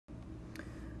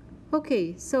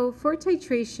Okay, so for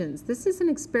titrations, this is an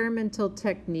experimental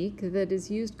technique that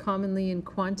is used commonly in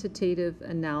quantitative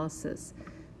analysis,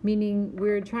 meaning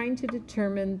we're trying to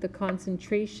determine the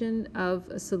concentration of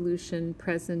a solution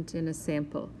present in a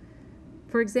sample.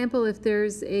 For example, if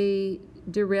there's a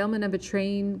derailment of a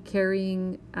train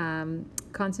carrying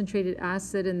concentrated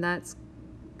acid and that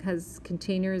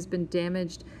container has been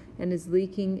damaged and is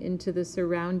leaking into the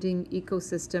surrounding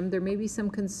ecosystem, there may be some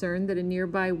concern that a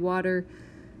nearby water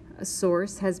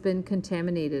source has been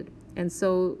contaminated, and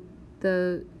so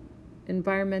the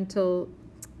environmental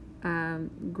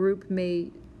group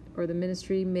or the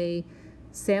ministry may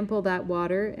sample that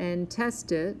water and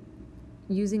test it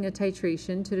using a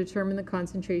titration to determine the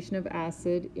concentration of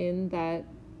acid in that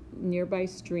nearby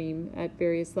stream at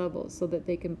various levels so that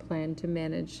they can plan to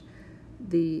manage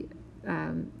the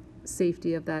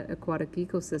safety of that aquatic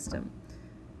ecosystem.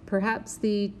 Perhaps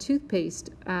the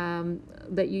toothpaste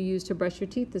that you used to brush your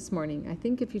teeth this morning. I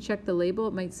think if you check the label,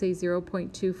 it might say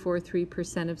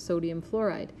 0.243% of sodium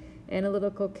fluoride.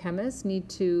 Analytical chemists need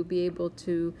to be able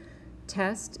to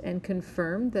test and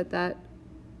confirm that that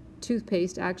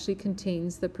toothpaste actually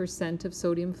contains the percent of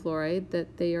sodium fluoride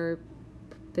that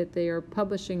they are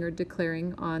publishing or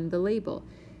declaring on the label.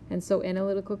 And so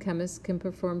analytical chemists can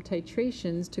perform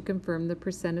titrations to confirm the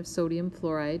percent of sodium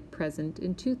fluoride present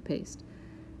in toothpaste.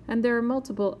 And there are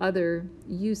multiple other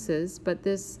uses, but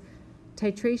this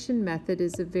titration method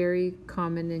is a very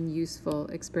common and useful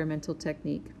experimental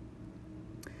technique.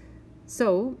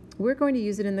 So we're going to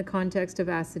use it in the context of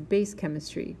acid-base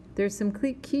chemistry. There's some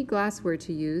key glassware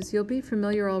to use. You'll be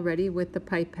familiar already with the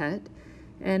pipette,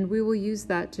 and we will use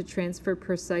that to transfer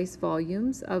precise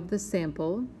volumes of the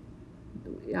sample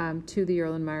to the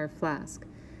Erlenmeyer flask.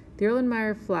 The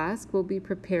Erlenmeyer flask will be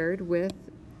prepared with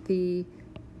the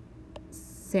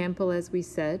sample, as we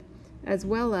said, as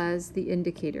well as the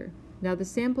indicator. Now the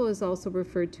sample is also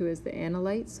referred to as the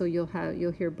analyte, so you'll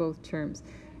hear both terms.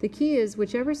 The key is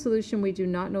whichever solution we do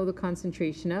not know the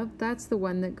concentration of, that's the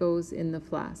one that goes in the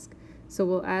flask. So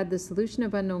we'll add the solution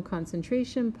of unknown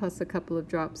concentration plus a couple of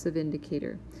drops of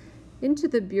indicator. Into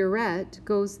the burette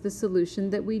goes the solution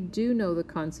that we do know the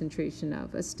concentration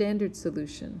of, a standard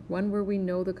solution, one where we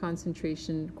know the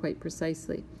concentration quite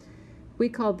precisely. We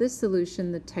call this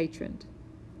solution the titrant.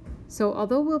 So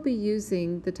although we'll be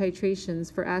using the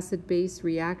titrations for acid-base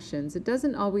reactions, it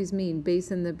doesn't always mean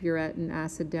base in the burette and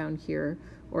acid down here,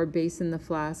 or base in the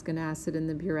flask and acid in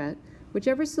the burette.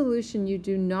 Whichever solution you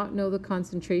do not know the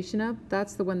concentration of,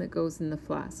 that's the one that goes in the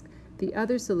flask. The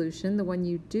other solution, the one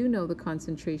you do know the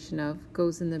concentration of,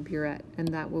 goes in the burette, and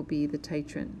that will be the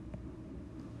titrant.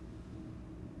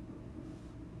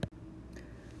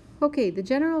 Okay, the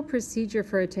general procedure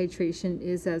for a titration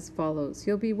is as follows.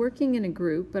 You'll be working in a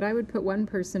group, but I would put one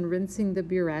person rinsing the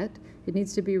burette. It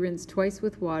needs to be rinsed twice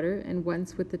with water and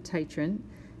once with the titrant,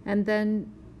 and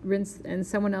then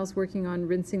someone else working on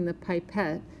rinsing the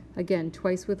pipette, again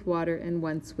twice with water and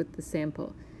once with the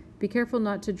sample. Be careful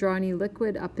not to draw any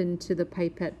liquid up into the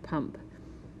pipette pump.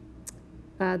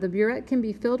 The burette can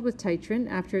be filled with titrant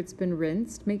after it's been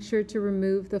rinsed. Make sure to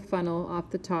remove the funnel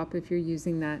off the top if you're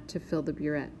using that to fill the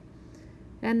burette.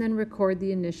 And then record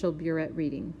the initial burette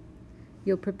reading.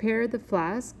 You'll prepare the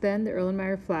flask, then the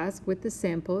Erlenmeyer flask with the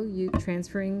sample,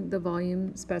 transferring the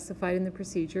volume specified in the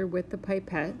procedure with the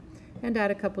pipette, and add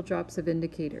a couple drops of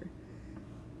indicator.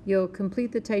 You'll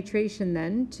complete the titration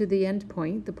then to the end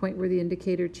point, the point where the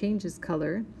indicator changes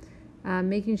color,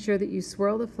 making sure that you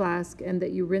swirl the flask and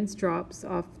that you rinse drops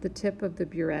off the tip of the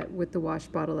burette with the wash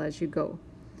bottle as you go.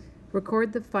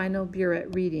 Record the final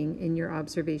burette reading in your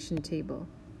observation table.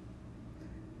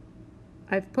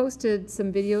 I've posted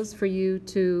some videos for you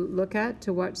to look at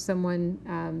to watch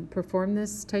someone perform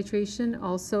this titration.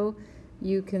 Also,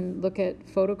 you can look at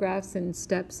photographs and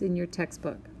steps in your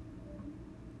textbook.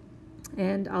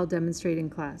 And I'll demonstrate in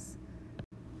class.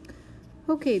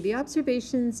 Okay, the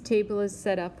observations table is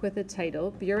set up with a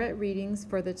title, Burette Readings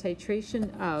for the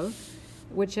Titration of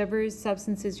whichever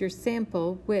substance is your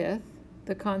sample with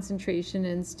the concentration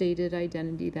and stated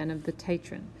identity then of the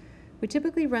titrant. We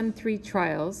typically run 3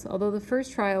 trials, although the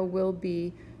first trial will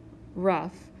be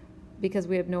rough because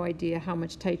we have no idea how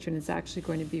much titrant is actually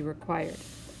going to be required.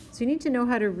 So you need to know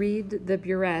how to read the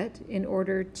burette in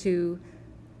order to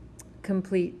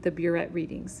complete the burette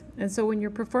readings. And so when you're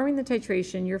performing the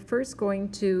titration, you're first going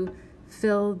to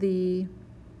fill the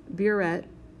burette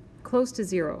close to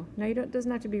 0. Now it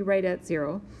doesn't have to be right at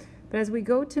 0, but as we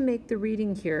go to make the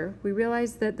reading here, we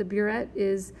realize that the burette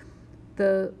is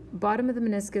the bottom of the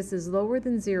meniscus is lower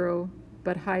than 0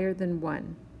 but higher than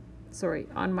 1. Sorry,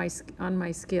 on my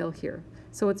scale here.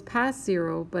 So it's past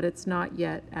 0 but it's not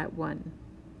yet at 1.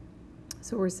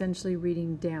 So we're essentially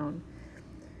reading down.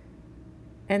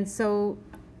 And so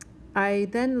I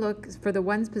then look for the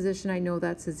ones position, I know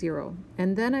that's a 0.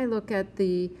 And then I look at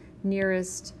the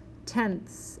nearest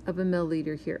tenths of a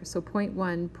milliliter here. So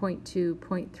 0.1, 0.2,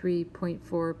 0.3,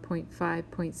 0.4, 0.5,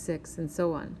 0.6, and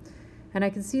so on. And I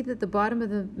can see that the bottom of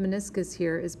the meniscus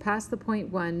here is past the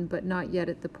 0.1, but not yet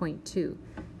at the 0.2.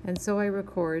 And so I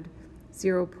record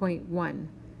 0.1.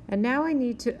 And now I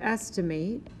need to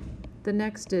estimate the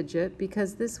next digit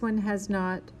because this one does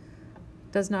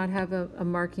not have a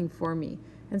marking for me.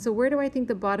 And so where do I think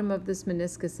the bottom of this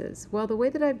meniscus is? Well, the way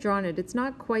that I've drawn it, it's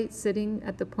not quite sitting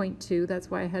at the 0.2. That's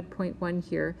why I had 0.1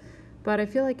 here. But I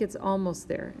feel like it's almost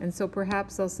there. And so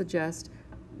perhaps I'll suggest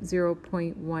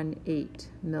 0.18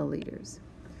 milliliters.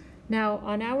 Now,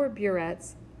 on our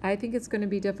burettes, I think it's going to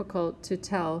be difficult to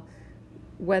tell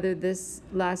whether this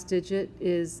last digit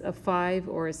is a 5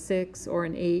 or a 6 or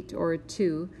an 8 or a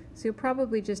 2. So you'll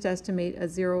probably just estimate a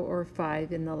 0 or a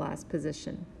 5 in the last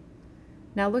position.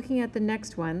 Now looking at the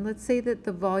next one, let's say that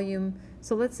the volume,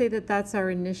 so let's say that that's our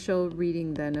initial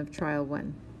reading then of trial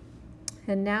 1.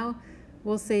 And now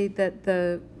we'll say that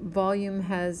the volume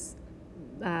has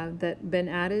been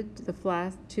added to the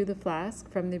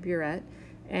flask from the burette,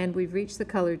 and we've reached the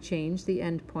color change, the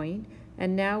end point,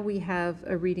 and now we have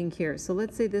a reading here. So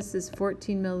let's say this is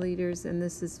 14 milliliters and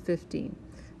this is 15.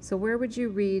 So where would you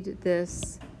read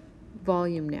this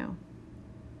volume now?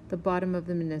 The bottom of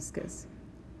the meniscus.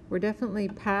 We're definitely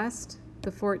past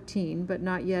the 14, but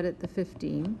not yet at the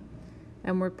 15.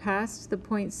 And we're past the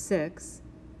 0.6,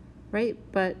 right?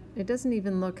 But it doesn't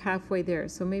even look halfway there.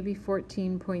 So maybe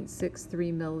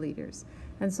 14.63 milliliters.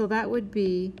 And so that would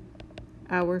be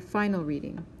our final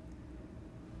reading.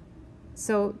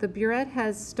 So the burette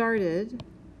has started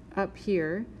up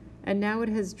here, and now it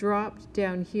has dropped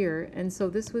down here. And so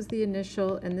this was the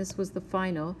initial, and this was the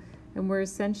final. And we're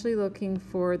essentially looking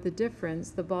for the difference,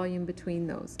 the volume between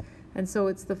those. And so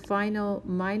it's the final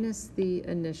minus the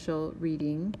initial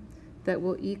reading that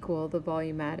will equal the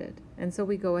volume added. And so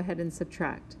we go ahead and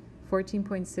subtract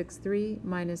 14.63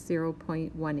 minus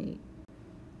 0.18.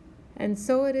 And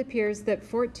so it appears that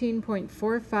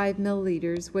 14.45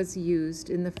 milliliters was used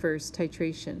in the first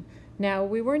titration. Now,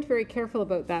 we weren't very careful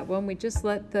about that one. We just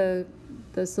let the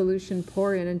solution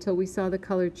pour in until we saw the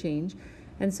color change.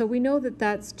 And so we know that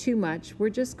that's too much.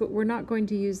 We're not going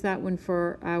to use that one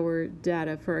for our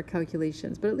data, for our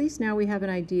calculations. But at least now we have an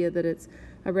idea that it's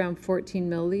around 14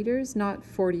 milliliters, not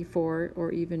 44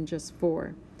 or even just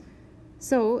 4.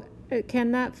 So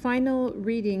can that final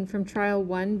reading from trial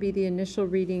 1 be the initial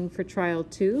reading for trial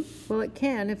 2? Well, it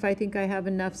can if I think I have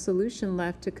enough solution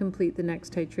left to complete the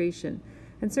next titration.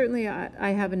 And certainly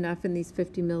I have enough in these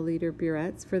 50 milliliter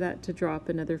burettes for that to drop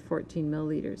another 14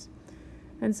 milliliters.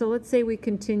 And so let's say we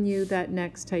continue that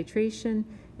next titration,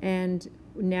 and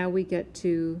now we get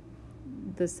to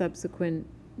the subsequent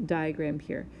diagram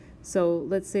here. So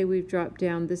let's say we've dropped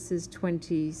down, this is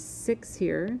 26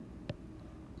 here,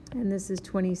 and this is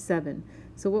 27.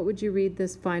 So what would you read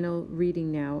this final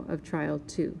reading now of trial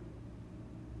 2?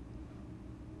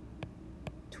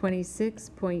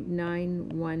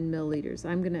 26.91 milliliters.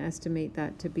 I'm going to estimate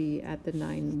that to be at the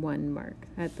 9.1 mark,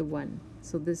 at the 1.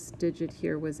 So this digit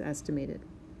here was estimated.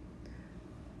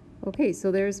 Okay,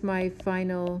 so there's my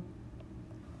final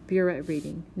burette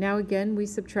reading. Now again, we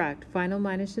subtract final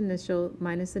minus initial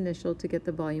to get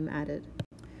the volume added.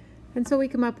 And so we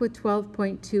come up with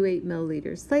 12.28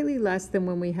 milliliters, slightly less than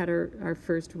when we had our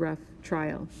first rough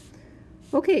trial.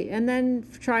 Okay, and then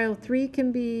trial 3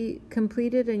 can be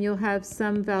completed, and you'll have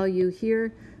some value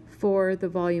here for the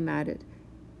volume added.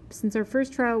 Since our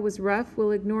first trial was rough,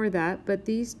 we'll ignore that, but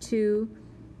these two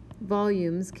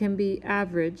volumes can be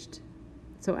averaged,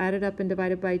 so added up and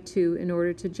divided by 2 in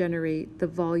order to generate the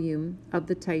volume of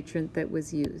the titrant that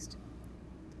was used.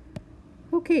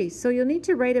 Okay, so you'll need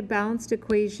to write a balanced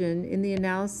equation in the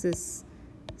analysis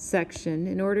section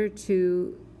in order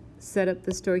to set up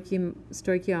the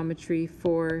stoichiometry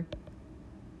for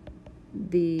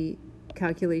the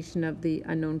calculation of the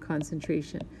unknown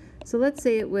concentration. So let's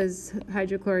say it was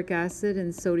hydrochloric acid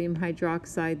and sodium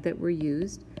hydroxide that were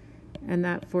used, and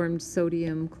that formed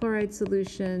sodium chloride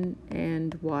solution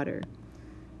and water.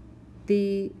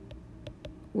 We'll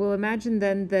imagine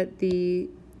then that the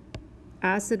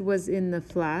acid was in the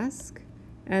flask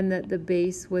and that the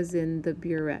base was in the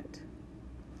burette,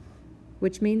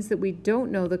 which means that we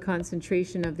don't know the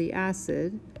concentration of the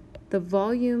acid. The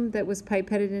volume that was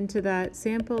pipetted into that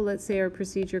sample, let's say our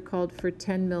procedure called for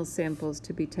 10 ml samples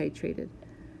to be titrated.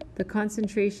 The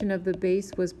concentration of the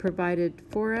base was provided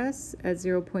for us at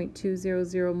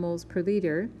 0.200 moles per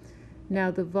liter.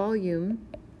 Now the volume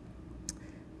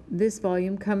this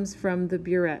volume comes from the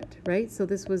burette, right? So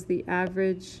this was the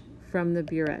average from the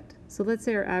burette. So let's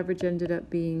say our average ended up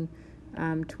being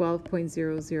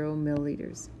 12.00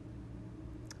 milliliters.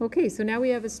 Okay, so now we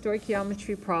have a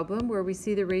stoichiometry problem where we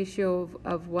see the ratio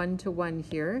of 1 to 1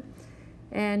 here.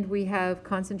 And we have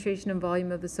concentration and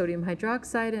volume of the sodium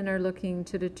hydroxide and are looking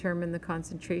to determine the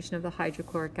concentration of the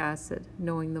hydrochloric acid,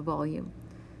 knowing the volume.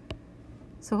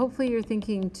 So hopefully you're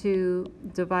thinking to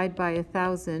divide by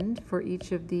 1,000 for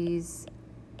each of these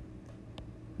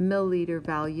milliliter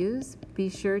values. Be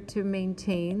sure to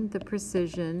maintain the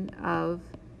precision of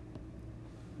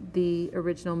the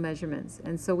original measurements.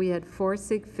 And so we had 4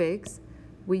 sig figs.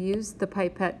 We used the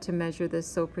pipette to measure this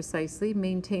so precisely,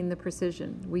 maintain the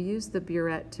precision. We used the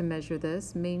burette to measure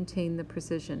this, maintain the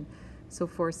precision. So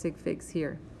 4 sig figs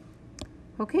here.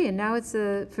 Okay, and now it's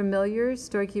a familiar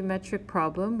stoichiometric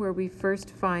problem where we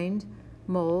first find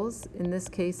moles, in this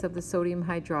case of the sodium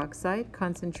hydroxide,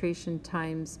 concentration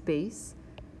times base,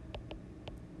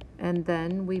 and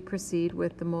then we proceed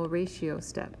with the mole ratio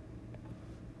step.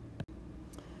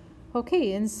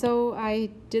 Okay, and so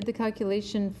I did the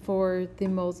calculation for the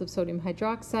moles of sodium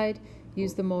hydroxide,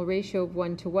 used the mole ratio of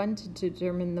 1 to 1 to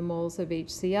determine the moles of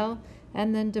HCl,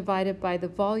 and then divided by the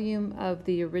volume of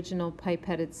the original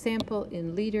pipetted sample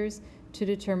in liters to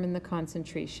determine the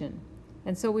concentration.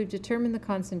 And so we've determined the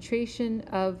concentration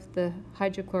of the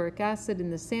hydrochloric acid in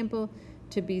the sample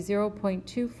to be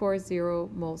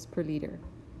 0.240 moles per liter.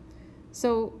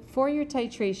 So for your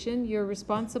titration, you're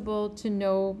responsible to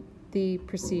know the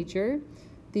procedure,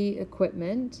 the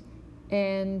equipment,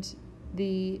 and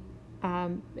be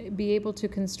able to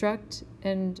construct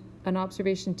an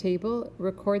observation table,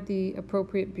 record the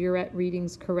appropriate burette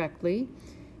readings correctly,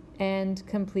 and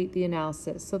complete the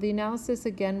analysis. So the analysis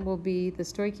again will be the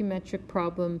stoichiometric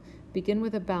problem. Begin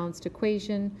with a balanced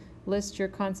equation, list your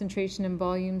concentration and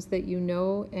volumes that you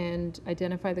know and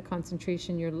identify the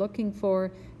concentration you're looking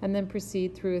for, and then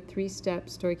proceed through a 3-step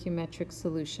stoichiometric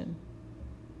solution.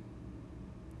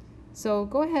 So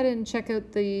go ahead and check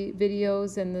out the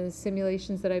videos and the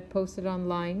simulations that I've posted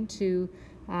online to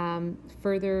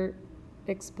further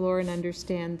explore and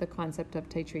understand the concept of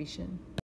titration.